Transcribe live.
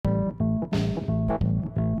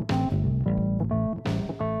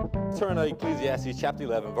turn to Ecclesiastes chapter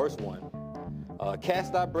 11, verse 1.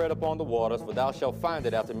 Cast thy bread upon the waters, for thou shalt find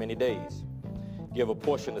it after many days. Give a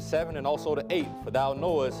portion to 7 and also to 8, for thou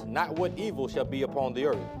knowest not what evil shall be upon the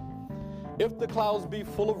earth. If the clouds be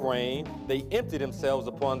full of rain, they empty themselves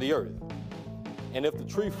upon the earth. And if the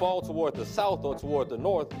tree fall toward the south or toward the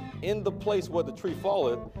north, in the place where the tree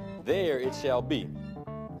falleth, there it shall be.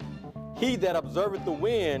 He that observeth the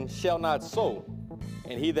wind shall not sow,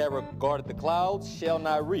 and he that regardeth the clouds shall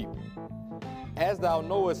not reap. As thou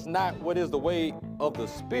knowest not what is the way of the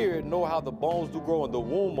Spirit, nor how the bones do grow in the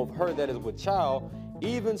womb of her that is with child,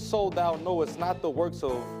 even so thou knowest not the works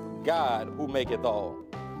of God who maketh all.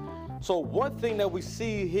 So one thing that we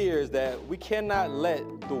see here is that we cannot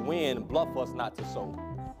let the wind bluff us not to sow.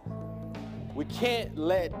 We can't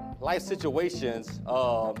let life situations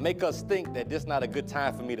make us think that this is not a good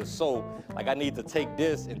time for me to sow. Like I need to take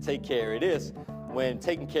this and take care of this, when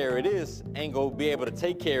taking care of this ain't gonna be able to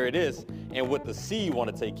take care of this and what the seed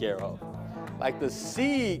want to take care of. Like the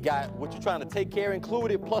seed got what you're trying to take care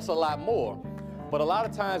included plus a lot more. But a lot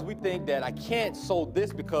of times we think that I can't sow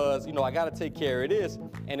this because, you know, I got to take care of this.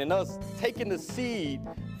 And in us taking the seed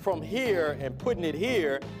from here and putting it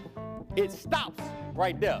here, it stops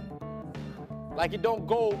right there. Like it don't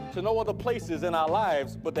go to no other places in our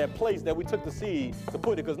lives but that place that we took the seed to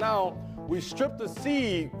put it. Because now we strip the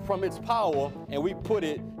seed from its power and we put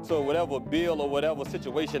it to whatever bill or whatever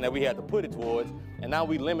situation that we had to put it towards. And now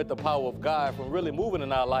we limit the power of God from really moving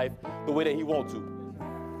in our life the way that he wants to.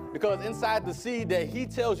 Because inside the seed that he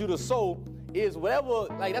tells you to sow is whatever,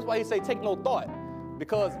 like that's why he say take no thought.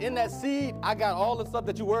 Because in that seed, I got all the stuff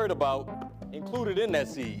that you worried about included in that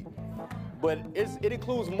seed. But it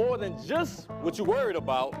includes more than just what you worried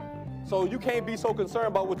about. So you can't be so concerned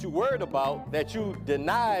about what you worried about that you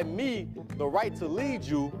deny me the right to lead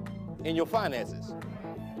you in your finances.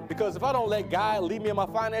 Because if I don't let God lead me in my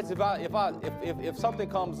finances, if something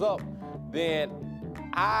comes up, then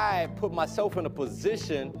I put myself in a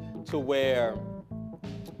position to where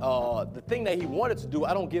the thing that he wanted to do,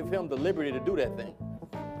 I don't give him the liberty to do that thing.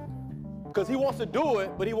 Because he wants to do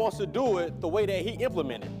it, but he wants to do it the way that he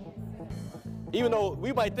implemented. Even though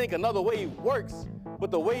we might think another way works, but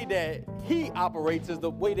the way that he operates is the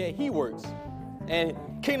way that he works. And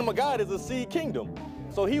kingdom of God is a seed kingdom.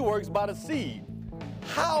 So he works by the seed.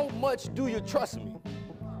 How much do you trust me?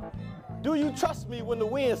 Do you trust me when the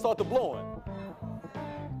wind starts to blowing?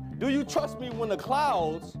 Do you trust me when the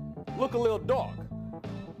clouds look a little dark?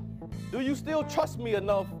 Do you still trust me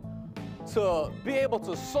enough to be able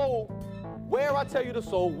to sow where I tell you to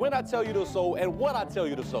sow, when I tell you to sow, and what I tell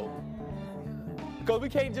you to sow? Because we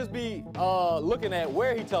can't just be looking at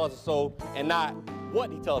where he tells us to sow and not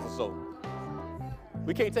what he tells us to sow.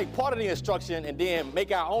 We can't take part of the instruction and then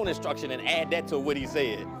make our own instruction and add that to what he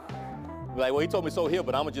said. Like, well, he told me sow here,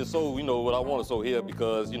 but I'm going to just sow, you know, what I want to sow here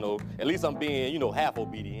because, you know, at least I'm being, you know, half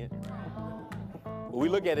obedient. But we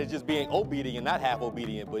look at it as just being obedient, not half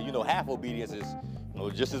obedient, but, you know, half obedience is, you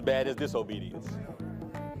know, just as bad as disobedience.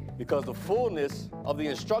 Because the fullness of the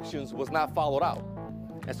instructions was not followed out.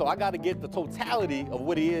 And so I got to get the totality of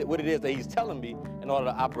what it is that he's telling me in order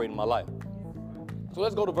to operate in my life. So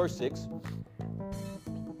let's go to verse 6.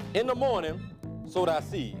 In the morning, sow thy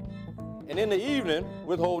seed, and in the evening,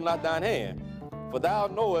 withhold not thine hand. For thou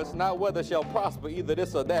knowest not whether shall prosper either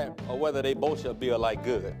this or that, or whether they both shall be alike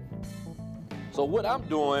good. So what I'm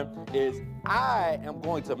doing is I am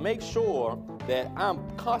going to make sure that I'm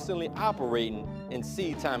constantly operating in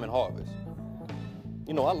seed time and harvest.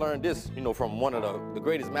 You know, I learned this, you know, from one of the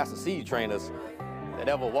greatest master seed trainers that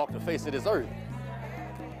ever walked the face of this earth.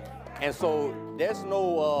 And so there's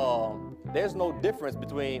no difference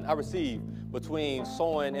between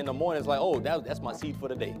sowing in the morning. It's like, oh, that's my seed for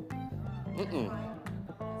the day.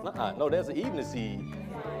 No, there's an evening seed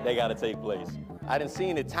that got to take place. I done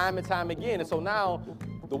seen it time and time again. And so now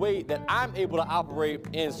the way that I'm able to operate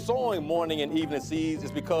in sowing morning and evening seeds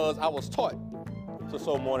is because I was taught to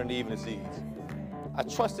sow morning and evening seeds. I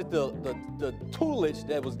trusted the tutelage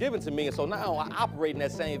that was given to me. And so now I operate in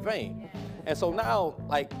that same vein. And so now,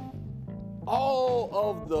 like, all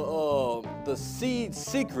of the seed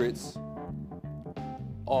secrets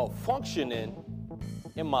are functioning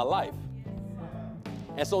in my life.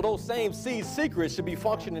 And so those same seed secrets should be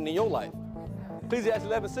functioning in your life. Ecclesiastes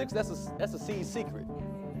 11:6, that's a seed secret.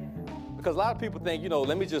 Because a lot of people think, you know,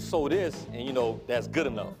 let me just sow this and, you know, that's good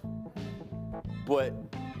enough. But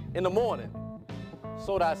in the morning,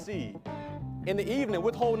 sow thy seed. In the evening,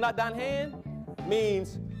 withhold not thine hand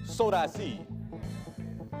means sow thy seed.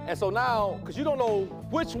 And so now, because you don't know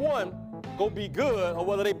which one go be good or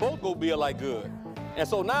whether they both go be alike good. And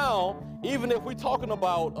so now, even if we're talking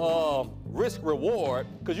about risk reward,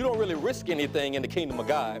 because you don't really risk anything in the kingdom of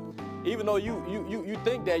God. Even though you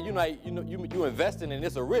think that you investing and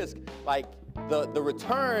it's a risk, like the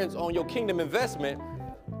returns on your kingdom investment,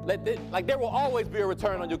 like there will always be a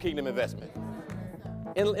return on your kingdom investment.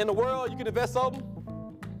 In the world, you can invest something,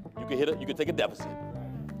 you can take a deficit.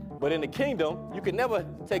 But in the kingdom, you can never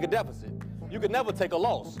take a deficit. You can never take a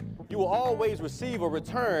loss. You will always receive a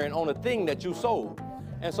return on the thing that you sold.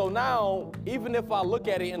 And so now, even if I look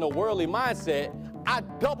at it in a worldly mindset, I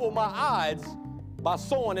double my odds by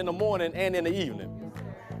sowing in the morning and in the evening.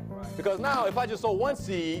 Because now, if I just sow one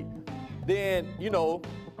seed, then,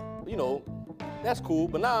 that's cool.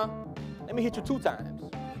 But now, let me hit you 2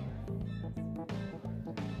 times.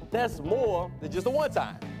 That's more than just a one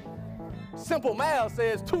time. Simple math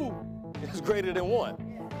says 2 is greater than 1.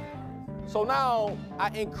 So now I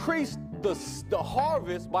increase the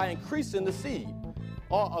harvest by increasing the seed,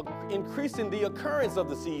 or increasing the occurrence of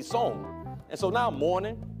the seed sown. And so now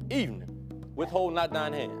morning, evening, withhold not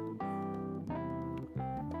thine hand.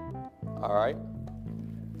 All right.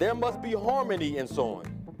 There must be harmony in sowing.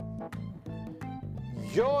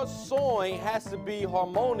 Your sowing has to be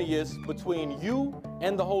harmonious between you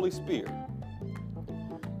and the Holy Spirit.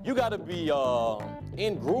 You got to be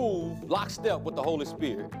in groove, lockstep with the Holy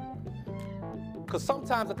Spirit. Because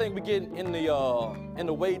sometimes I think we get in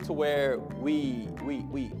the way to where we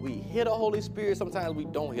hit the Holy Spirit. Sometimes we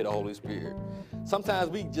don't hit the Holy Spirit. Sometimes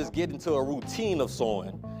we just get into a routine of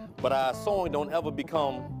sowing, but our sowing don't ever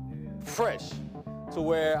become fresh to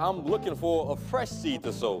where I'm looking for a fresh seed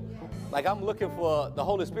to sow. Like I'm looking for the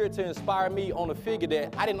Holy Spirit to inspire me on a figure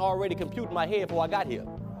that I didn't already compute in my head before I got here.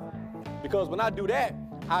 Because when I do that,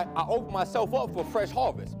 I open myself up for fresh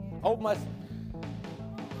harvest.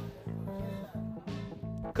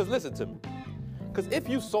 Because listen to me. Because if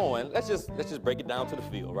you sowing, let's just break it down to the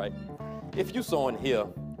field, right? If you sowing here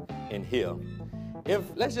and here, if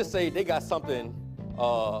let's just say they got something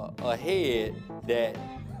ahead that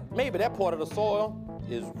maybe that part of the soil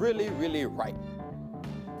is really, really ripe,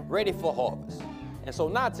 ready for harvest. And so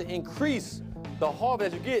now to increase the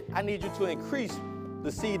harvest you get, I need you to increase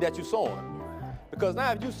the seed that you're sowing. Because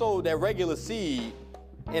now if you sow that regular seed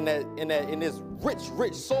in this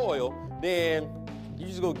rich soil, then you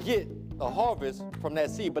just go get a harvest from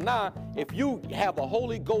that seed. But now, if you have a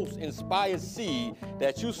Holy Ghost inspired seed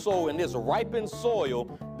that you sow in this ripened soil,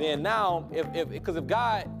 then now, because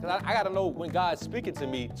I got to know when God's speaking to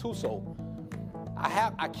me to sow.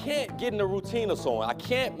 I can't get in the routine of sowing. I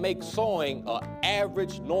can't make sowing an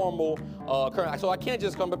average, normal occurrence. So I can't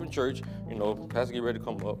just come up in church, Pastor, get ready to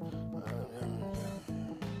come up.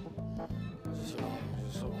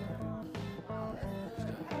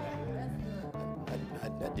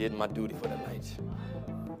 I did my duty for the night.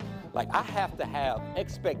 Like I have to have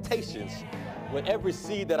expectations with every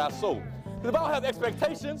seed that I sow. Because if I don't have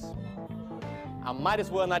expectations, I might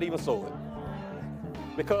as well not even sow it.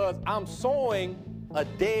 Because I'm sowing a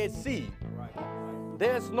dead seed.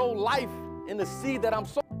 There's no life in the seed that I'm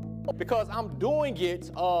sowing because I'm doing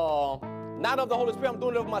it not of the Holy Spirit, I'm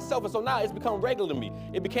doing it of myself. And so now it's become regular to me.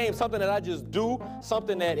 It became something that I just do,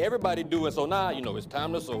 something that everybody do. And so now, it's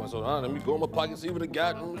time to sow. And so now let me go in my pocket, see what I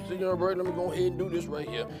got. Let me go ahead and do this right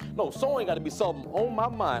here. No, sowing got to be something on my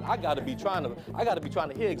mind. I got to be trying to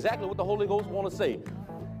hear exactly what the Holy Ghost want to say.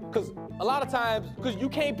 Because a lot of times, you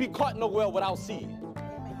can't be caught nowhere without seed.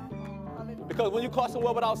 Because when you caught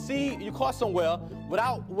somewhere without seed, you caught somewhere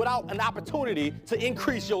without an opportunity to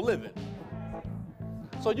increase your living.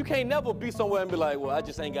 So you can't never be somewhere and be like, well, I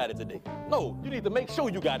just ain't got it today. No, you need to make sure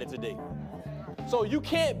you got it today. So you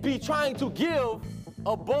can't be trying to give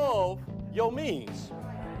above your means.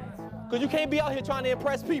 Because you can't be out here trying to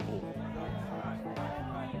impress people.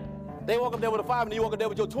 They walk up there with a 5 and you walk up there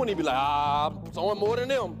with your 20 and be like, I'm sowing more than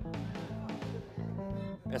them.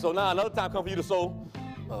 And so now another time comes for you to sow,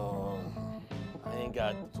 I ain't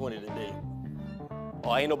got 20 today.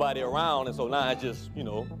 Or ain't nobody around, and so now I just,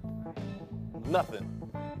 nothing.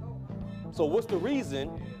 So what's the reason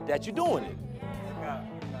that you're doing it?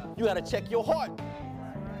 You got to check your heart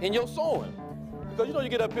in your sowing. Because, you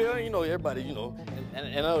get up here, everybody, and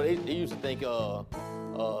I know they used to think, Dr.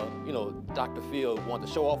 Phil wanted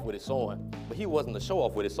to show off with his sowing, but he wasn't to show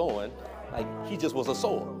off with his sowing. Like, he just was a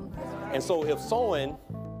sower. And so if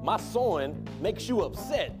my sowing makes you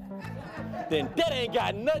upset, then that ain't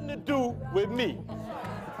got nothing to do with me.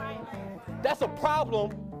 That's a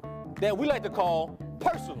problem that we like to call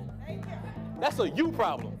personal. That's a you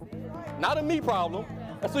problem, not a me problem.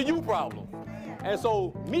 That's a you problem. And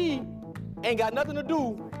so me ain't got nothing to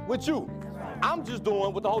do with you. I'm just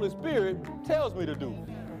doing what the Holy Spirit tells me to do.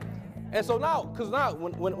 And so now, because now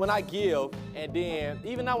when I give, and then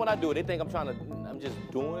even now when I do it, they think I'm just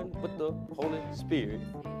doing what the Holy Spirit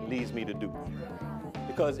leads me to do.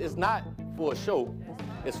 Because it's not for a show,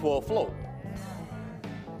 it's for a flow.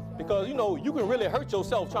 Because, you know, you can really hurt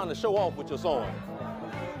yourself trying to show off with your song.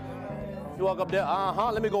 You walk up there,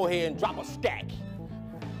 let me go ahead and drop a stack.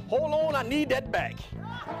 Hold on, I need that back.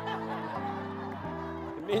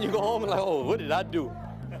 And then you go home and like, oh, what did I do?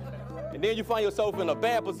 And then you find yourself in a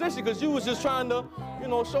bad position because you was just trying to, you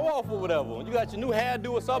know, show off or whatever. You got your new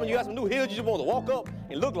hairdo or something, you got some new heels, you just want to walk up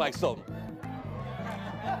and look like something.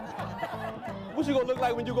 What you gonna look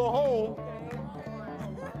like when you go home?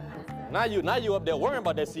 Now you up there worrying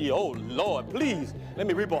about that CEO. Oh, Lord, please, let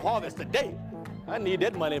me reap a harvest today. I need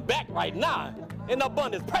that money back right now. In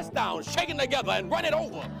abundance, pressed down, shaken together, and run it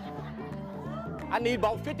over. I need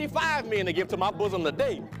about 55 million to give to my bosom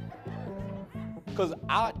today. Because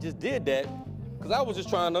I just did that because I was just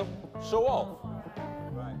trying to show off.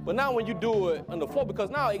 But now when you do it on the floor, because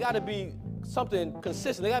now it got to be something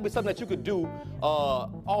consistent. It got to be something that you could do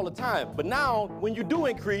all the time. But now when you do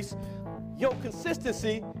increase, your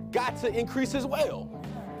consistency got to increase as well.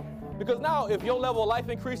 Because now if your level of life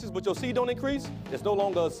increases but your seed don't increase, it's no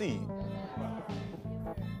longer a seed.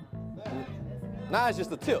 Now it's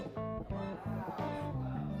just a tip.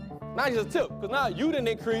 Now it's just a tip, because now you didn't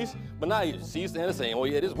increase, but now you see standing saying, oh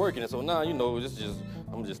yeah, this is working, and so now, you know, I'm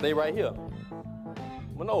gonna just stay right here.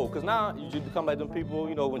 But no, because now you just become like them people,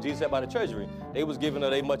 you know, when Jesus said about the treasury, they was giving her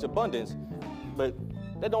they much abundance, but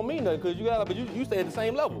that don't mean nothing, because you stay at the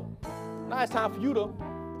same level. Now it's time for you to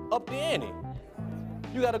up the ante.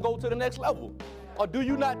 You gotta go to the next level. Or do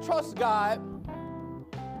you not trust God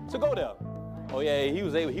to go there? Oh yeah, he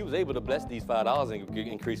was able to bless these $5 and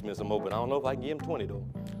increase me some more, but I don't know if I can give him 20 though.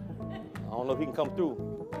 I don't know if he can come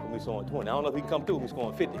through with me scoring 20. I don't know if he can come through with me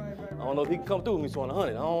scoring 50. I don't know if he can come through with me scoring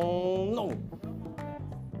 100. I don't know.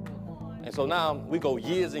 And so now we go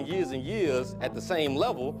years and years and years at the same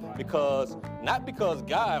level because, not because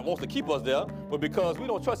God wants to keep us there, but because we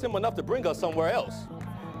don't trust him enough to bring us somewhere else.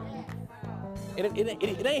 It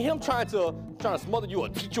ain't him trying to smother you or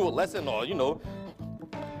teach you a lesson or, you know,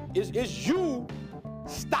 it's you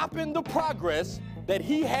stopping the progress that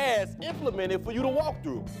he has implemented for you to walk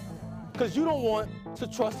through. Because you don't want to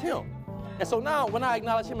trust him. And so now when I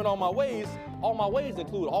acknowledge him in all my ways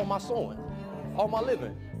include all my sowing, all my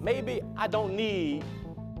living. Maybe I don't need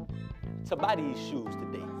to buy these shoes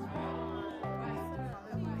today.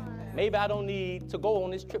 Maybe I don't need to go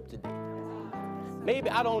on this trip today. Maybe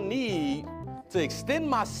I don't need to extend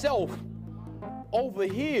myself over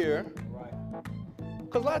here.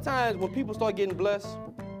 Because a lot of times when people start getting blessed,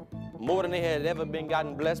 more than they had ever been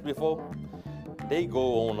gotten blessed before, they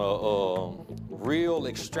go on a real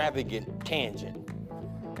extravagant tangent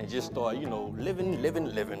and just start, you know, living.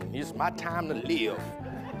 It's my time to live.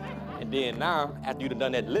 And then now, after you've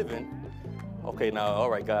done that living, okay, now, all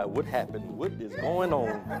right, God, what happened? What is going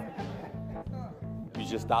on? You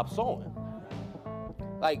just stop sowing.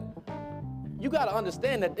 Like, you got to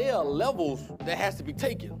understand that there are levels that has to be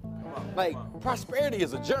taken. Like, prosperity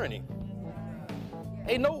is a journey.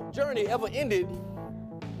 Ain't no journey ever ended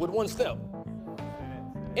with one step.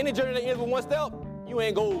 Any journey that ends with one step, you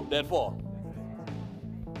ain't go that far.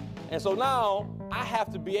 And so now, I have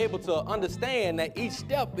to be able to understand that each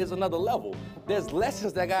step is another level. There's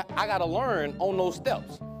lessons that I got to learn on those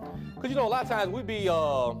steps. Because, you know, a lot of times we be, you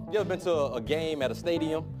ever been to a game at a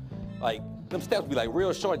stadium? Like, them steps be like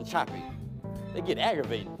real short and choppy. They get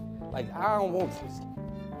aggravating. Like, I don't want to.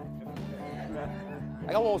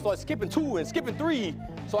 Like, I want to start skipping 2 and skipping 3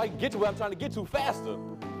 so I can get to where I'm trying to get to faster.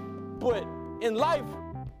 But in life,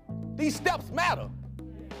 these steps matter.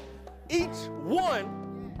 Each one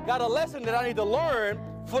got a lesson that I need to learn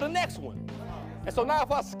for the next one. And so now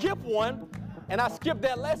if I skip one and I skip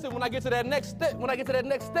that lesson when I get to that next step,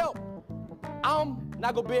 I'm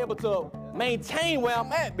not gonna be able to maintain where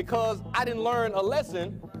I'm at because I didn't learn a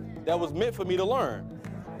lesson that was meant for me to learn.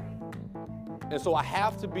 And so I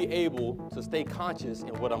have to be able to stay conscious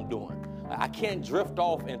in what I'm doing. I can't drift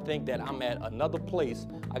off and think that I'm at another place.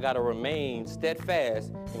 I gotta remain steadfast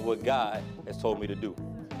in what God has told me to do.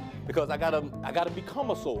 Because I gotta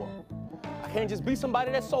become a sower. I can't just be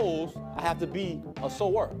somebody that sows, I have to be a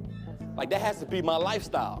sower. Like that has to be my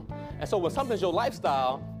lifestyle. And so when something's your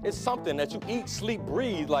lifestyle, it's something that you eat, sleep,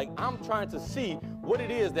 breathe. Like I'm trying to see what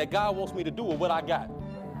it is that God wants me to do with what I got.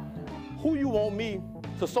 Who you want me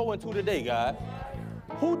to sow into today, God?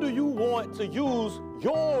 Who do you want to use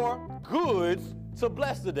your goods to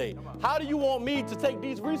bless today? How do you want me to take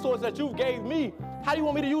these resources that you've gave me? How do you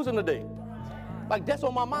want me to use them today? Like that's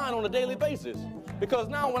on my mind on a daily basis. Because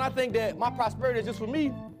now when I think that my prosperity is just for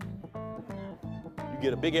me,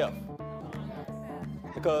 get a big F.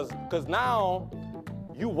 Because now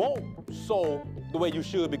you won't sow the way you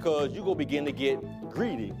should because you go begin to get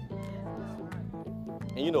greedy.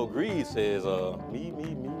 And you know, greed says, me.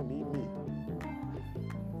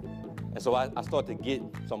 And so I start to get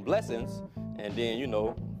some blessings, and then, you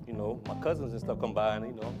know, my cousins and stuff come by,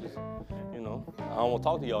 and, I don't want to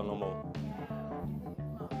talk to y'all no more.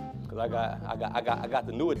 Because I got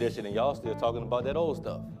the new edition, and y'all still talking about that old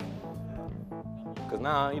stuff. Because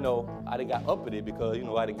now, I done got up with it because,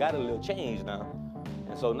 I done got a little change now.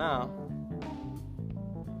 And so now,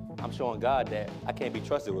 I'm showing God that I can't be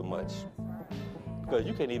trusted with much. Because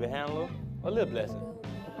you can't even handle a little blessing.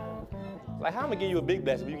 Like, how am I give you a big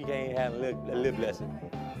blessing if you can't handle a little blessing?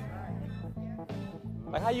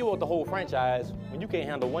 Like, how you want the whole franchise when you can't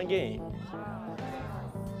handle one game?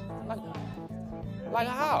 Like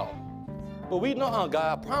how? But we know,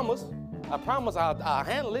 God, I promise I'll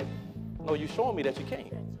handle it. No, you showing me that you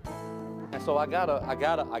can't. And so I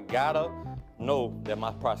gotta know that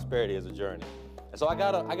my prosperity is a journey. And so I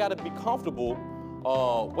gotta be comfortable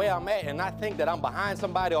where I'm at and not think that I'm behind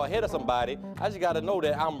somebody or ahead of somebody. I just gotta know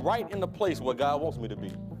that I'm right in the place where God wants me to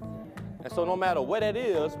be. And so no matter where that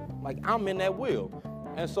is, like, I'm in that will.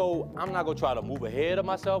 And so I'm not gonna try to move ahead of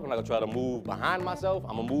myself. I'm not gonna try to move behind myself.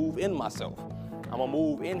 I'm gonna move in myself. I'm gonna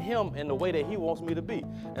move in Him in the way that He wants me to be.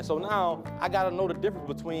 And so now I gotta know the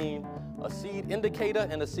difference between a seed indicator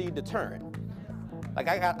and a seed deterrent. Like,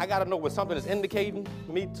 I gotta know when something is indicating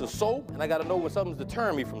me to sow, and I gotta know when something's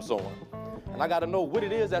deterring me from sowing. And I gotta know what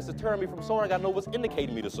it is that's deterring me from sowing. I gotta know what's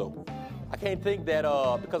indicating me to sow. I can't think that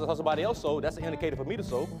because I saw somebody else sow, that's an indicator for me to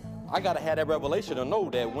sow. I gotta have that revelation to know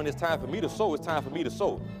that when it's time for me to sow, it's time for me to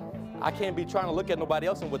sow. I can't be trying to look at nobody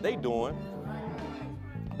else and what they doing,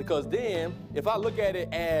 because then if I look at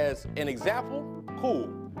it as an example, cool.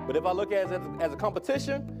 But if I look at it as a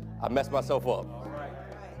competition, I mess myself up.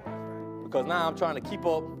 Because now I'm trying to keep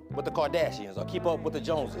up with the Kardashians or keep up with the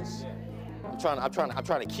Joneses. I'm trying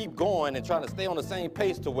to keep going and trying to stay on the same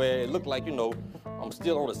pace to where it look like, I'm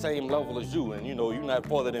still on the same level as you, and you're not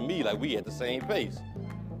farther than me, like we at the same pace.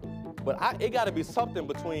 But it got to be something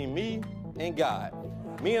between me and God.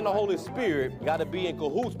 Me and the Holy Spirit got to be in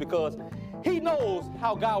cahoots, because He knows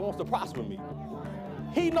how God wants to prosper me.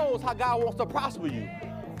 He knows how God wants to prosper you.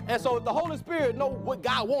 And so if the Holy Spirit knows what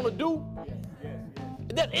God want to do,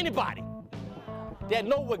 there's anybody that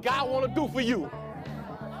know what God want to do for you,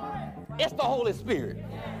 it's the Holy Spirit.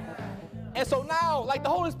 And so now, like, the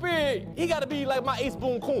Holy Spirit, He got to be like my ace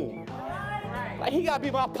boon coon. Like, He got to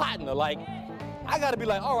be my partner. Like, I got to be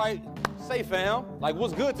like, all right, say fam, like,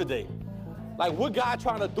 what's good today? Like, what God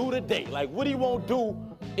trying to do today? Like, what do you want to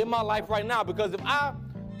do in my life right now? Because if I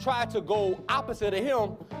try to go opposite of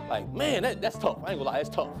Him, like, man, that's tough. I ain't gonna lie, it's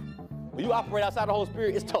tough. When you operate outside the Holy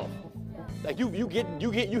Spirit, it's tough. Like, you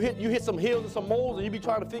hit some hills and some moles, and you be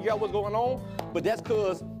trying to figure out what's going on, but that's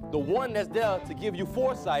because the one that's there to give you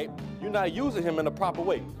foresight, you're not using Him in the proper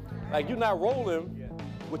way. Like, you're not rolling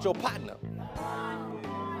with your partner.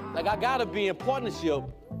 Like, I gotta be in partnership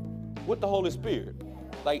with the Holy Spirit.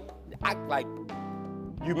 Like,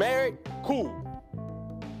 you married? Cool.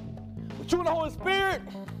 But you and the Holy Spirit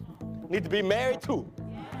need to be married too.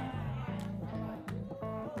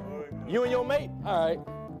 You and your mate? All right,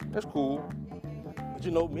 that's cool.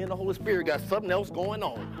 But me and the Holy Spirit got something else going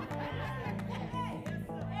on.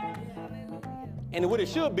 And what it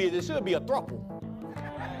should be is a throuple.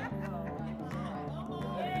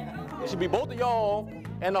 It should be both of y'all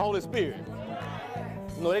and the Holy Spirit.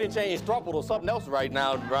 They didn't change throuple to something else right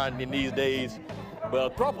now around in these days.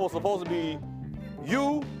 But a throuple is supposed to be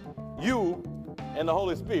you, and the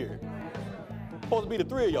Holy Spirit. It's supposed to be the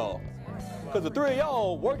three of y'all. Because the three of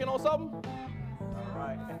y'all working on something.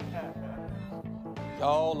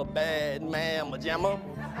 Y'all a bad man, majamma.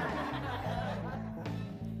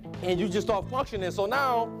 And you just start functioning. So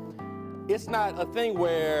now, it's not a thing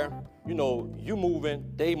where, you moving,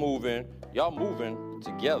 they moving, y'all moving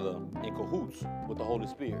together in cahoots with the Holy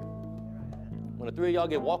Spirit. When the three of y'all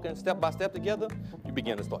get walking step by step together, you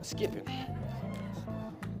begin to start skipping.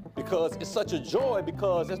 Because it's such a joy,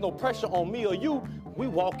 because there's no pressure on me or you. We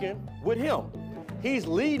walking with Him. He's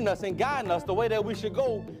leading us and guiding us the way that we should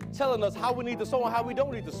go, telling us how we need to sow and how we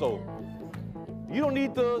don't need to sow. You don't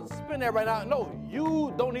need to spend that right now. No,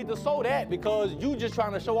 you don't need to sow that because you just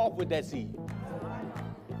trying to show off with that seed.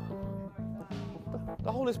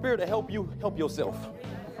 The Holy Spirit will help you help yourself.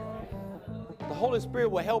 The Holy Spirit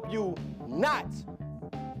will help you not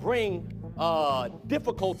bring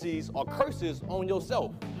difficulties or curses on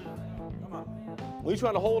yourself. When you're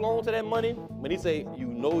trying to hold on to that money, when He say, you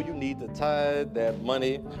need to tithe that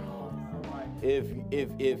money,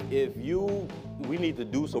 we need to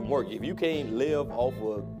do some work. If you can't live off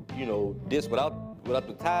of, this without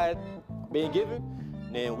the tithe being given,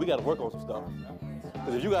 then we got to work on some stuff.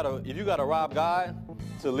 Because if you gotta rob God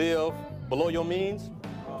to live below your means,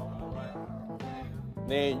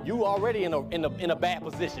 then you already in a bad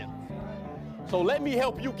position. So let me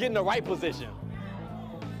help you get in the right position.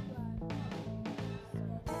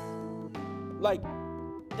 Like,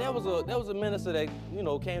 there was a minister that,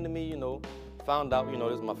 came to me, found out,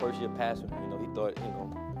 this is my first year pastor. He thought,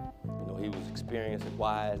 he was experienced and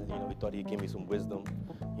wise, and, he thought he'd give me some wisdom,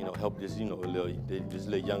 help this, this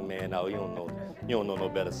little young man out. You don't know no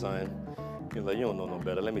better, son. He's like, you don't know no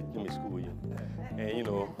better. Let me school you. And,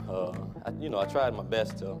 I tried my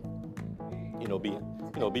best to,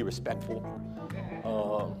 be respectful,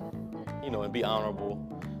 and be honorable.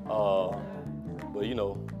 But,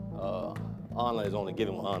 honor is only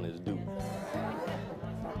given when honor is due.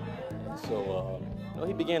 So,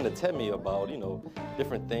 he began to tell me about,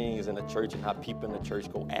 different things in the church and how people in the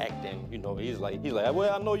church go act. And, he's like,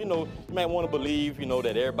 well, I know, you might want to believe,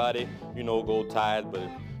 that everybody, go tithe, but,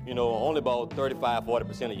 only about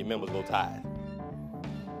 35–40% of your members go tithe.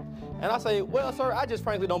 And I say, well, sir, I just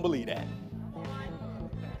frankly don't believe that.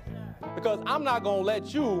 Because I'm not going to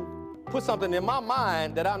let you put something in my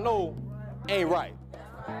mind that I know ain't right.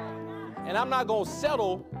 And I'm not going to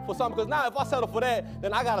settle for something, because now if I settle for that,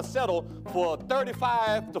 then I got to settle for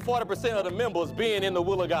 35–40% of the members being in the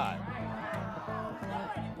will of God.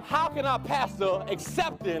 How can I pastor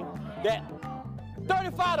accepting that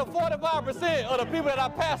 35–45% of the people that I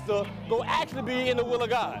pastor go actually be in the will of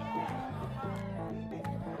God?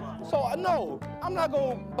 So no, I'm not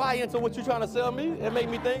going to buy into what you're trying to sell me and make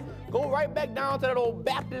me think. Go right back down to that old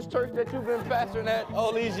Baptist church that you've been pastoring at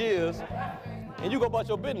all these years, and you go about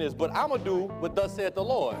your business. But I'm going to do what thus saith the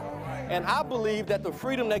Lord. And I believe that the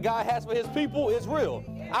freedom that God has for his people is real.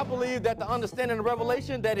 I believe that the understanding and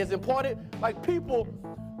revelation that is important, like people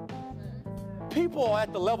are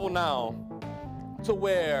at the level now to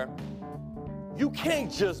where you can't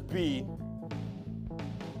just be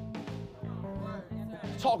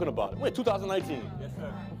talking about it. We're in 2019. Yes,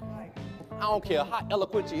 sir. I don't care how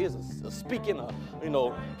eloquent you is speaking,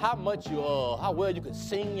 how much how well you can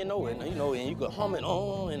sing, and you can hum it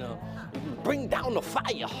on, and you can bring down the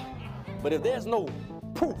fire. But if there's no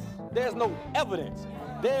proof, there's no evidence,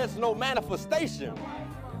 there's no manifestation,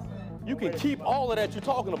 you can keep all of that you're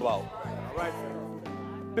talking about. All right, sir.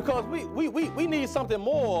 Because we need something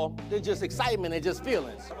more than just excitement and just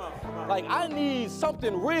feelings. Come on. Like, I need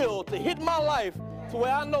something real to hit my life to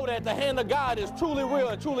where I know that the hand of God is truly real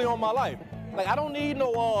and truly on my life. Like, I don't need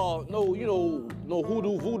no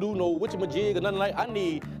hoodoo, voodoo, no witchamajig or nothing like that. I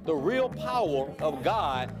need the real power of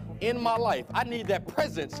God in my life. I need that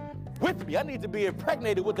presence with me. I need to be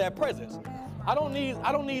impregnated with that presence. I don't need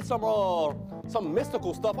some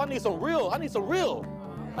mystical stuff. I need some real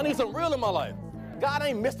in my life. God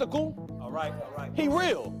ain't mystical. All right. He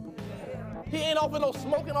real. He ain't off in no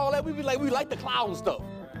smoke and all that. We like the cloud and stuff.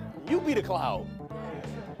 You be the cloud.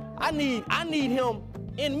 I need him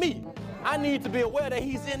in me. I need to be aware that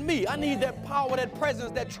he's in me. I need that power, that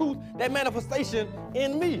presence, that truth, that manifestation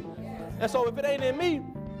in me. And so if it ain't in me,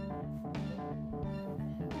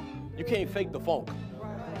 you can't fake the funk.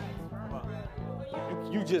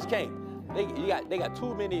 You just can't. They got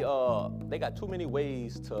too many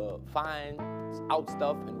ways to find out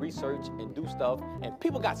stuff and research and do stuff, and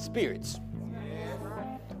people got spirits.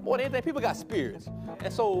 More than anything, people got spirits.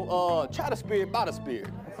 And so try the spirit by the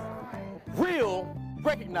spirit. Real,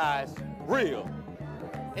 recognize real.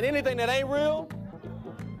 And anything that ain't real,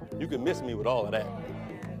 you can miss me with all of that.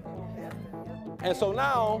 And so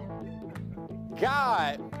now,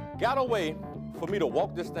 God got a way for me to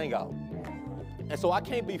walk this thing out. And so I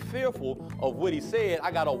can't be fearful of what he said.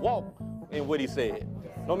 I got to walk in what he said.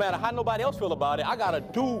 No matter how nobody else feel about it, I got to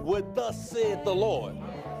do what thus said the Lord.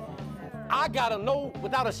 I got to know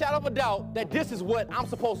without a shadow of a doubt that this is what I'm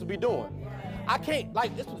supposed to be doing. I can't,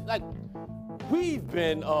 we've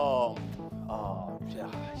been,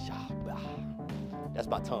 that's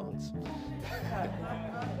my tongues.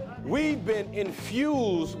 We've been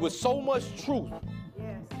infused with so much truth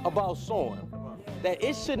about sowing that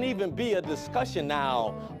it shouldn't even be a discussion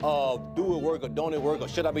now of do it work or don't it work, or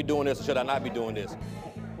should I be doing this or should I not be doing this.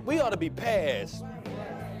 We ought to be past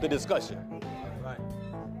the discussion. Right.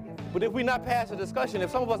 But if we not past the discussion,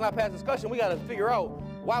 if some of us not past the discussion, we got to figure out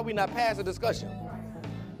why we not past the discussion.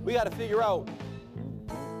 We got to figure out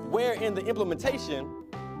where in the implementation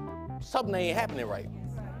something ain't happening right.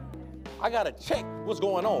 I got to check what's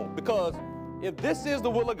going on, because if this is the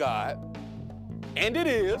will of God, and it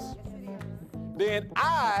is, then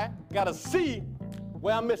I got to see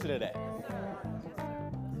where I'm missing it at.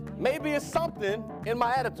 Maybe it's something in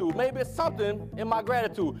my attitude. Maybe it's something in my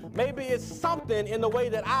gratitude. Maybe it's something in the way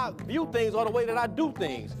that I view things or the way that I do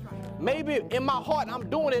things. Maybe in my heart I'm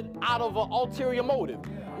doing it out of an ulterior motive.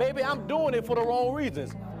 Maybe I'm doing it for the wrong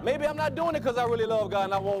reasons. Maybe I'm not doing it because I really love God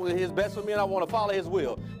and I want his best for me and I want to follow his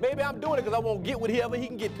will. Maybe I'm doing it because I want to get whatever he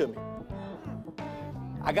can get to me.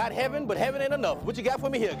 I got heaven, but heaven ain't enough. What you got for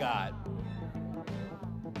me here, God?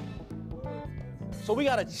 So we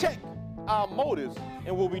got to check our motives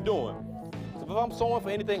in what we're doing. So if I'm sowing for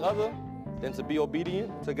anything other than to be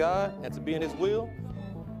obedient to God and to be in his will,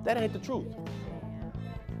 that ain't the truth.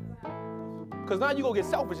 Because now you're going to get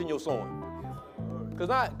selfish in your sowing.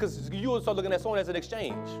 Because you will start looking at sowing as an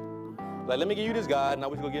exchange. Like, let me give you this, God, now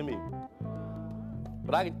what you going to give me?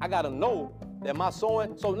 But I got to know that my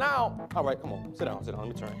sowing, so now, all right, come on, sit down, let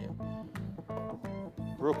me turn here.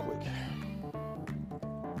 Real quick.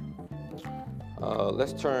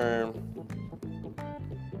 Let's turn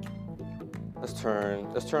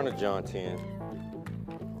to John 10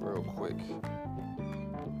 real quick. I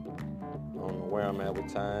don't know where I'm at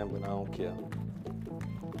with time, but I don't care.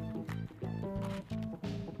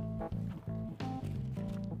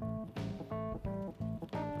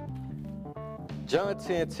 John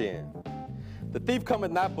 10:10. The thief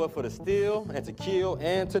cometh not but for to steal and to kill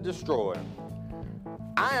and to destroy.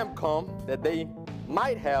 I am come that they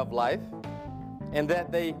might have life and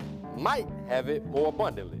that they might have it more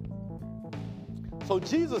abundantly. So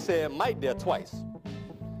Jesus said might there twice.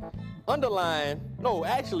 Underline, no,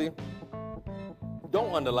 actually,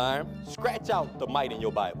 don't underline, scratch out the might in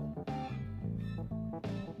your Bible.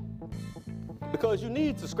 Because you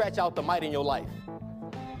need to scratch out the might in your life.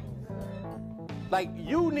 Like,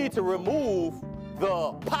 you need to remove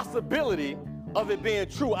the possibility of it being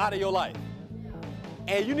true out of your life.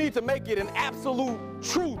 And you need to make it an absolute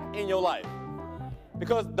truth in your life.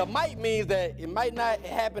 Because the might means that it might not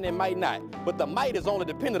happen, it might not. But the might is only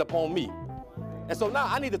dependent upon me. And so now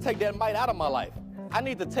I need to take that might out of my life. I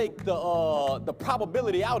need to take the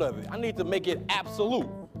probability out of it. I need to make it absolute.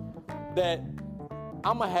 That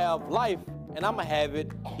I'm going to have life and I'm going to have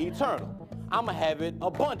it eternal. I'm going to have it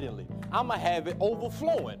abundantly. I'm going to have it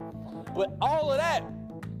overflowing. But all of that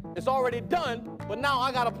is already done, but now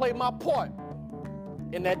I got to play my part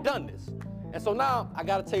in that doneness. And so now I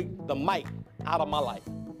got to take the might out of my life.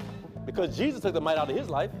 Because Jesus took the might out of his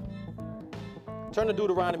life. Turn to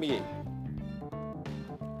Deuteronomy 8.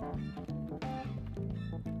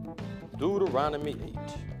 Deuteronomy 8,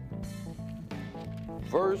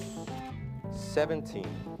 verse 17.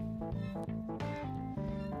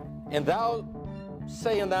 And thou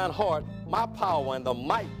say in thine heart, my power and the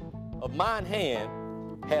might of mine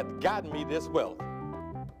hand hath gotten me this wealth.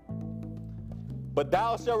 But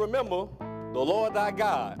thou shalt remember the Lord thy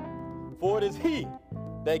God, for it is he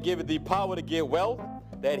that giveth thee power to get wealth,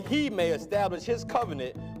 that he may establish his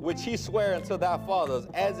covenant, which he sware unto thy fathers,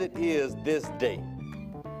 as it is this day.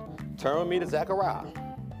 Turn with me to Zechariah.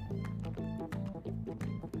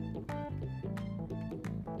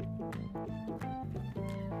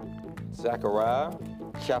 Zechariah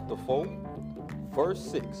chapter 4, verse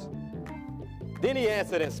 6. Then he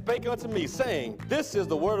answered and spake unto me, saying, This is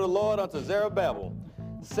the word of the Lord unto Zerubbabel,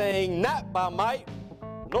 saying, Not by might,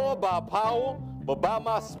 nor by power, but by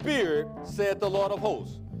my spirit, saith the Lord of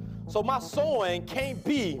hosts. So my sowing can't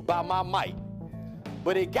be by my might,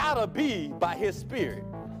 but it gotta be by his spirit.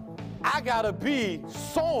 I gotta be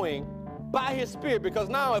sowing by his spirit, because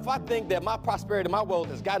now if I think that my prosperity, my wealth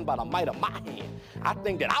is gotten by the might of my hand, I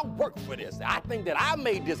think that I worked for this, I think that I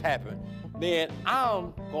made this happen, then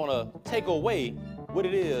I'm gonna take away what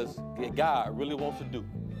it is that God really wants to do.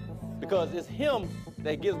 Because it's him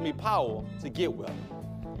that gives me power to get wealth.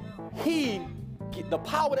 The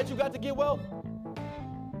power that you got to get wealth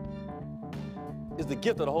is the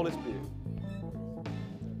gift of the Holy Spirit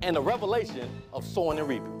and the revelation of sowing and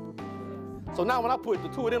reaping. So now when I put the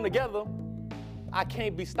two of them together, I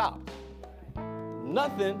can't be stopped.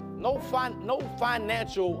 Nothing, no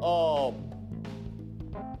financial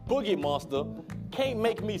boogie monster can't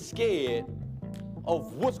make me scared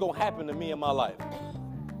of what's gonna happen to me in my life.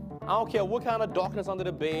 I don't care what kind of darkness under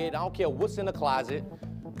the bed, I don't care what's in the closet.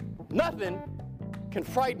 Nothing can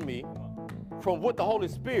frighten me from what the Holy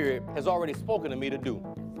Spirit has already spoken to me to do.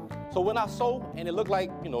 So when I sow and it looked like,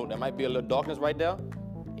 there might be a little darkness right there,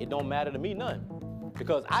 it don't matter to me none.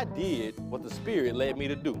 Because I did what the Spirit led me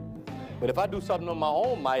to do. But if I do something on my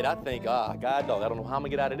own might, I think, God, dog, I don't know how I'm gonna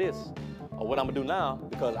get out of this or what I'm gonna do now,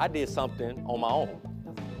 because I did something on my own.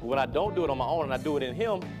 But when I don't do it on my own and I do it in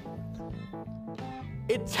him,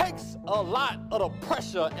 it takes a lot of the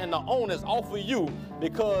pressure and the onus off of you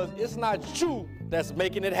because it's not you that's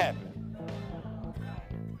making it happen.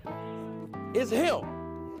 It's him.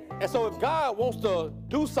 And so if God wants to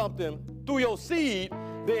do something through your seed,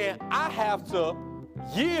 then I have to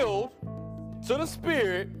yield to the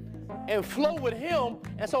Spirit and flow with him.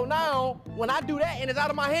 And so now when I do that and it's out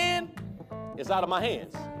of my hand, it's out of my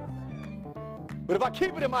hands. But if I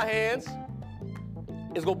keep it in my hands,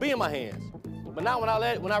 it's gonna be in my hands. But now when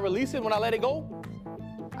I release it, when I let it go,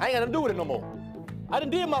 I ain't gotta do with it no more. I done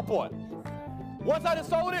did my part. Once I done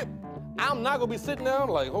sold it, I'm not gonna be sitting there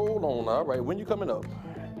like, hold on, all right, when you coming up?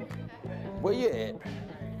 Where you at?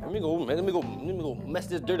 Let me go mess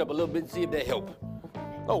this dirt up a little bit and see if that help.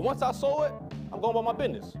 No, once I sow it, I'm going about my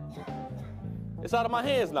business. It's out of my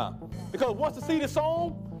hands now. Because once the seed is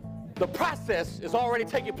sown, the process is already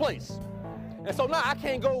taking place. And so now I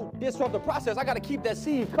can't go disrupt the process. I gotta keep that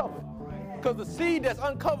seed covered. Because the seed that's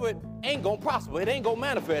uncovered ain't gonna prosper. It ain't gonna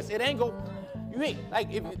manifest. It ain't gonna,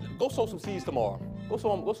 go sow some seeds tomorrow. Go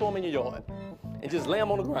sow them in your yard. And just lay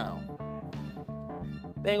them on the ground.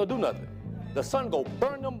 They ain't gonna do nothing. The sun go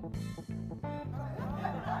burn them.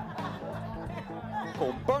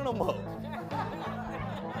 Go burn them up.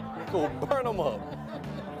 Go burn them up.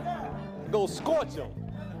 Go scorch them.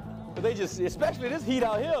 But they just, especially this heat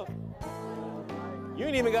out here, you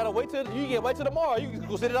ain't even gotta wait till tomorrow. You can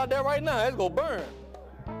go sit it out there right now. It's gonna burn.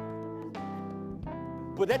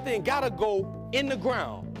 But that thing gotta go in the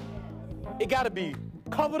ground. It gotta be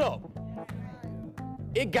covered up.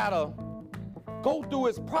 It gotta go through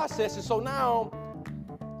its processes. So now,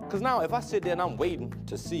 because now if I sit there and I'm waiting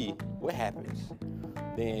to see what happens,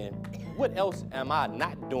 then what else am I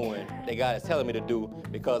not doing that God is telling me to do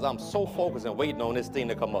because I'm so focused and waiting on this thing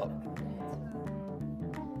to come up?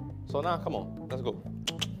 So now, come on, let's go.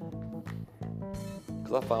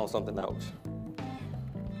 Because I found something else.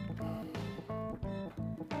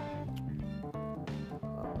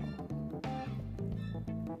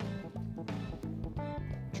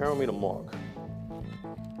 Turn with me to Mark.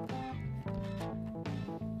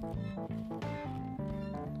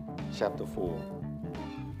 Chapter 4.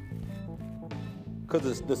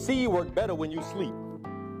 Because the seed works better when you sleep.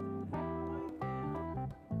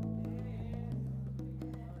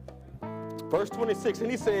 Verse 26,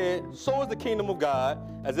 and he said, so is the kingdom of God,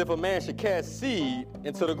 as if a man should cast seed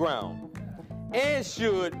into the ground, and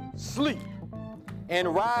should sleep,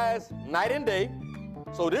 and rise night and day.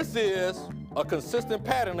 So this is a consistent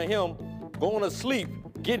pattern of him going to sleep,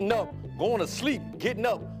 getting up, going to sleep, getting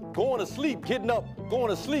up, going to sleep, getting up, going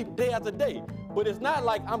to sleep day after day. But it's not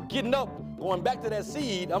like I'm getting up, going back to that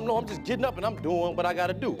seed. I'm just getting up and I'm doing what I got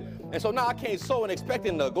to do. And so now I can't sow and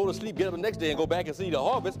expecting to go to sleep, get up the next day and go back and see the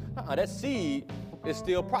harvest. That seed is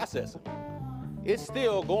still processing. It's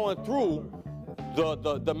still going through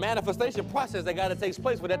the manifestation process that got to take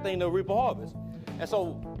place for that thing to reap a harvest. And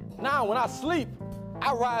so now when I sleep,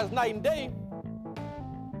 I rise night and day,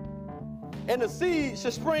 and the seed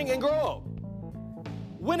should spring and grow up.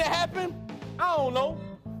 When it happened, I don't know,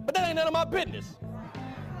 but that ain't none of my business.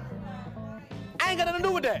 I ain't got nothing to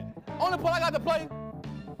do with that. Only part I got to play,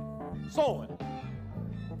 sowing.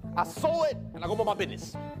 I sow it and I go about my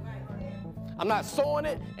business. I'm not sowing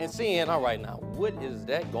it and seeing, all right, now, what is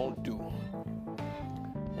that gonna do?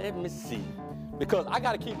 Let me see. Because I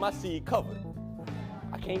gotta keep my seed covered.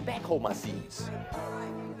 I can't backhold my seeds.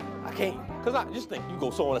 I can't, because I just think you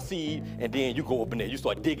go sowing a seed and then you go up in there, you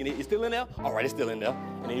start digging it. It's still in there? All right, it's still in there.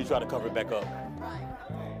 And then you try to cover it back up.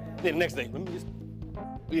 Then the next day,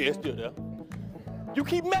 yeah, it's still there. You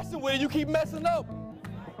keep messing with it, you keep messing up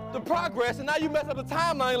the progress, and now you mess up the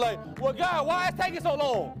timeline like, well, God, why is it taking so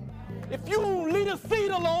long? If you leave the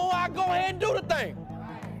seed alone, I go ahead and do the thing.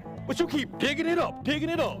 But you keep digging it up, digging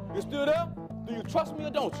it up. You still there? Do you trust me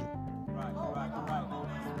or don't you?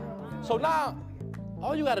 So now,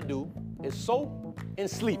 all you got to do is sow and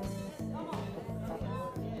sleep.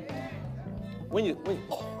 When you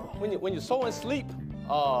sow and sleep,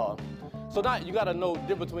 so now you got to know the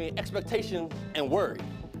difference between expectation and worry.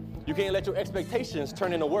 You can't let your expectations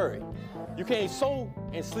turn into worry. You can't sow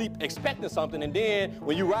and sleep expecting something, and then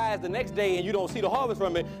when you rise the next day and you don't see the harvest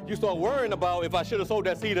from it, you start worrying about if I should have sowed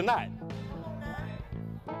that seed or not.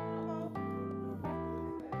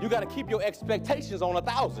 You got to keep your expectations on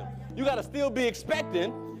 1,000. You got to still be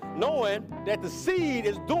expecting, knowing that the seed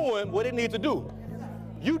is doing what it needs to do.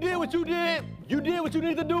 You did what you did. You did what you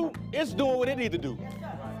need to do. It's doing what it needs to do.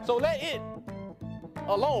 So let it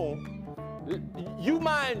alone. You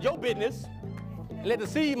mind your business. Let the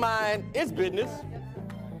seed mind its business.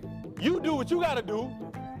 You do what you got to do.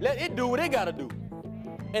 Let it do what it got to do.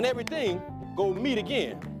 And everything go meet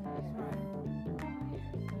again.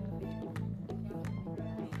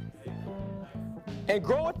 and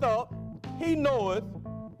groweth up, he knoweth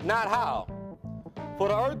not how. For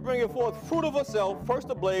the earth bringeth forth fruit of herself, first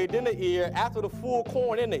the blade, then the ear, after the full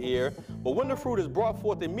corn in the ear. But when the fruit is brought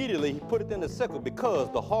forth immediately, he putteth in the sickle, because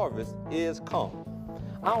the harvest is come.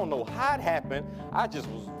 I don't know how it happened. I just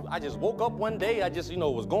woke up one day. I just,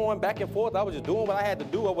 was going back and forth. I was just doing what I had to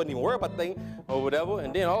do. I wasn't even worried about things or whatever.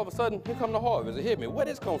 And then all of a sudden, here come the harvest. It hit me. Where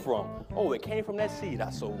did this come from? Oh, it came from that seed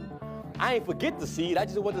I sowed. I ain't forget the seed. I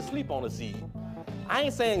just went to sleep on the seed. I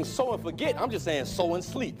ain't saying sow and forget. I'm just saying sow and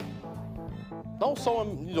sleep. Don't sow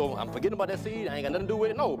and, I'm forgetting about that seed. I ain't got nothing to do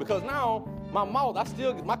with it. No, because now my mouth,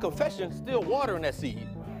 my confession still watering that seed.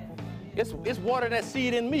 It's watering that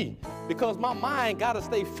seed in me, because my mind got to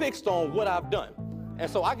stay fixed on what I've done. And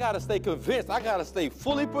so I got to stay convinced. I got to stay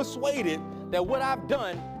fully persuaded that what I've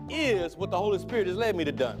done is what the Holy Spirit has led me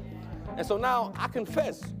to do. And so now I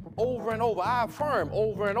confess over and over. I affirm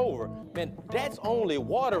over and over. Man, that's only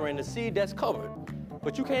watering the seed that's covered.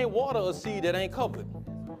 But you can't water a seed that ain't covered.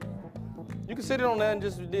 You can sit it on there and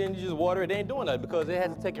then you just water it. It ain't doing that because it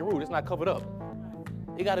hasn't taken root. It's not covered up.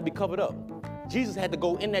 It got to be covered up. Jesus had to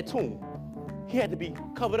go in that tomb. He had to be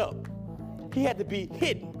covered up. He had to be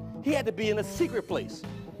hidden. He had to be in a secret place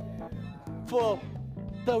for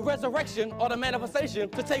the resurrection or the manifestation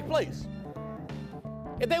to take place.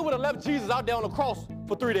 If they would have left Jesus out there on the cross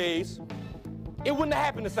for 3 days, it wouldn't have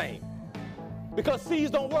happened the same. Because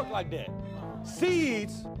seeds don't work like that.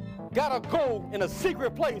 Seeds gotta go in a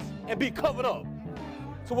secret place and be covered up.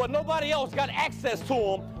 So where nobody else got access to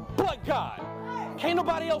them but God. Can't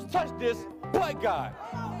nobody else touch this but God.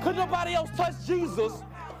 Could nobody else touch Jesus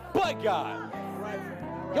but God.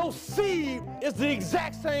 Your seed is the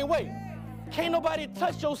exact same way. Can't nobody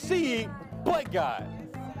touch your seed but God.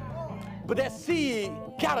 But that seed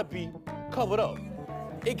gotta be covered up.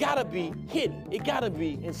 It gotta be hidden. It gotta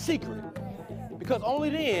be in secret. Because only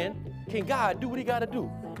then can God do what he gotta do.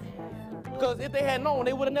 Because if they had known,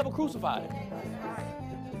 they would have never crucified him.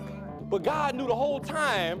 But God knew the whole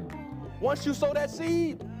time, once you sow that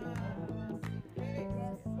seed,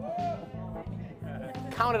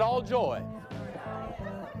 count it all joy.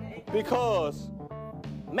 Because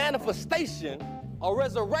manifestation or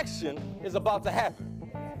resurrection is about to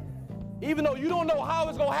happen. Even though you don't know how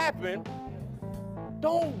it's going to happen,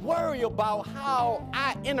 don't worry about how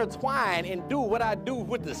I intertwine and do what I do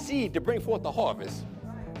with the seed to bring forth the harvest.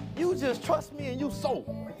 You just trust me and you sow.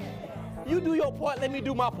 You do your part, let me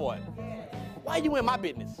do my part. Why you in my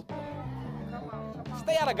business?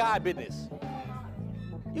 Stay out of God's business.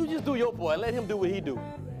 You just do your part, let him do what he do.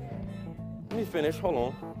 Let me finish, hold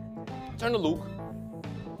on. Turn to Luke.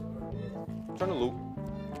 Turn to Luke.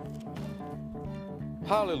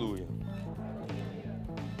 Hallelujah.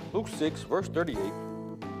 Luke 6, verse 38.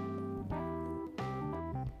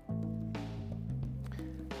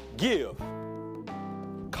 Give,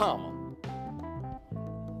 comma.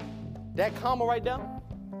 That comma right there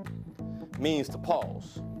means to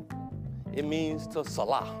pause. It means to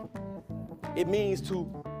salah. It means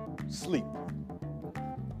to sleep.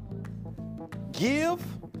 Give,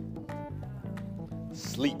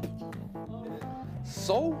 sleep.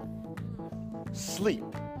 Sow, sleep.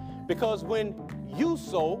 Because when you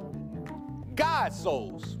sow, God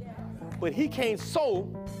sows. But he can't sow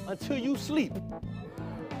until you sleep.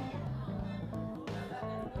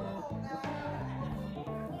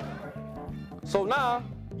 So now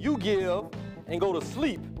you give and go to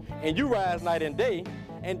sleep and you rise night and day,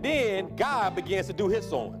 and then God begins to do his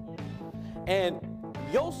sowing. And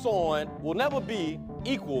your sowing will never be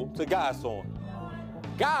equal to God's sowing.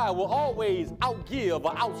 God will always outgive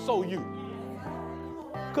or outsow you.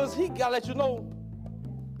 Because he got to let you know,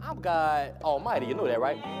 I'm God Almighty. You know that,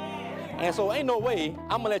 right? And so ain't no way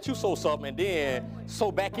I'm going to let you sow something and then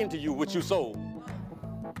sow back into you what you sowed.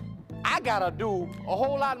 I got to do a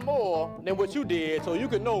whole lot more than what you did so you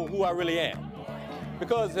can know who I really am.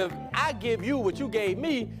 Because if I give you what you gave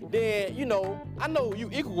me, then, I know you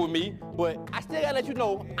equal with me, but I still got to let you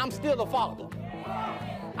know I'm still the Father.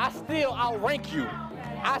 I still outrank you.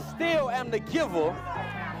 I still am the giver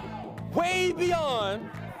way beyond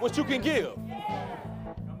what you can give.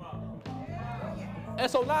 And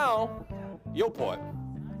so now, your part,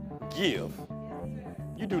 give.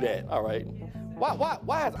 You do that, all right.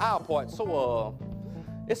 Why is our part so,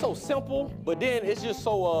 it's so simple, but then it's just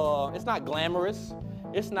so, it's not glamorous.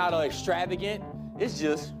 It's not extravagant. It's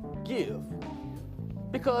just give.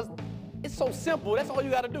 Because it's so simple, that's all you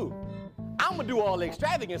gotta do. I'm gonna do all the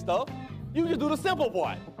extravagant stuff. You just do the simple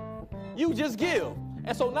part. You just give.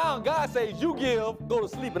 And so now God says, you give, go to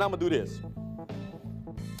sleep, and I'm gonna do this.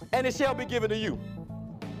 And it shall be given to you.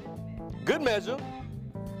 Good measure,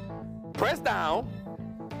 pressed down,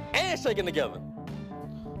 and shaken together.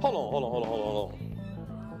 Hold on.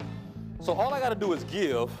 So all I gotta do is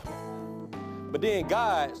give, but then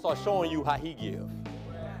God starts showing you how he give.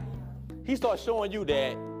 He starts showing you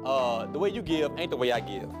that the way you give ain't the way I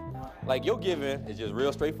give. Like your giving is just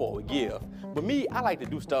real straightforward, give. But me, I like to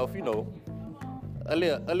do stuff, you know, a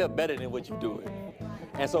little better than what you do it.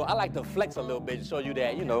 And so I like to flex a little bit to show you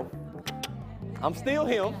that, you know, I'm still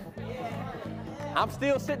him. I'm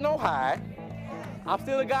still sitting on high. I'm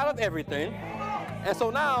still the God of everything. And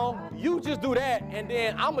so now you just do that, and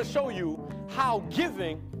then I'm gonna show you how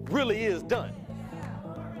giving really is done.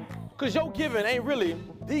 Because your giving ain't really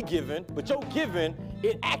the giving, but your giving,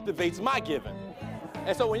 it activates my giving.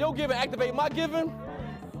 And so when your giving activates my giving,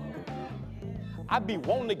 I be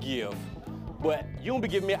wanting to give, but you don't be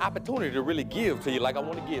giving me an opportunity to really give to you like I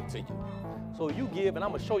want to give to you. So you give, and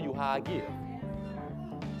I'm gonna show you how I give.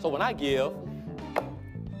 So when I give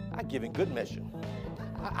in good measure.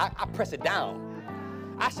 I press it down.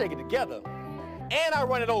 I shake it together, and I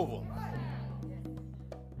run it over.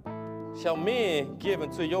 Shall men give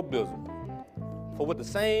into your bosom? For with the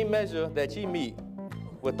same measure that ye meet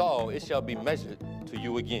withal, it shall be measured to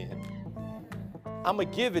you again. I'm gonna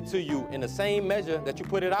give it to you in the same measure that you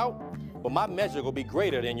put it out, but my measure will be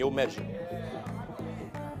greater than your measure.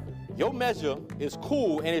 Your measure is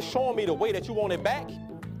cool, and it's showing me the way that you want it back,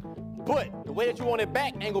 but the way that you want it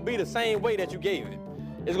back ain't gonna be the same way that you gave it.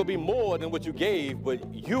 It's gonna be more than what you gave,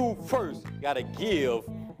 but you first gotta give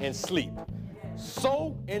and sleep.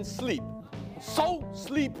 Sow and sleep. Sow,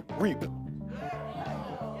 sleep, reap.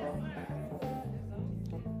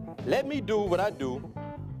 Let me do what I do,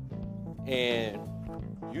 and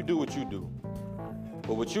you do what you do.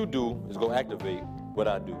 But what you do is gonna activate what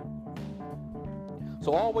I do.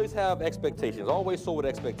 So always have expectations. Always sow with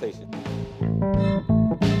expectations.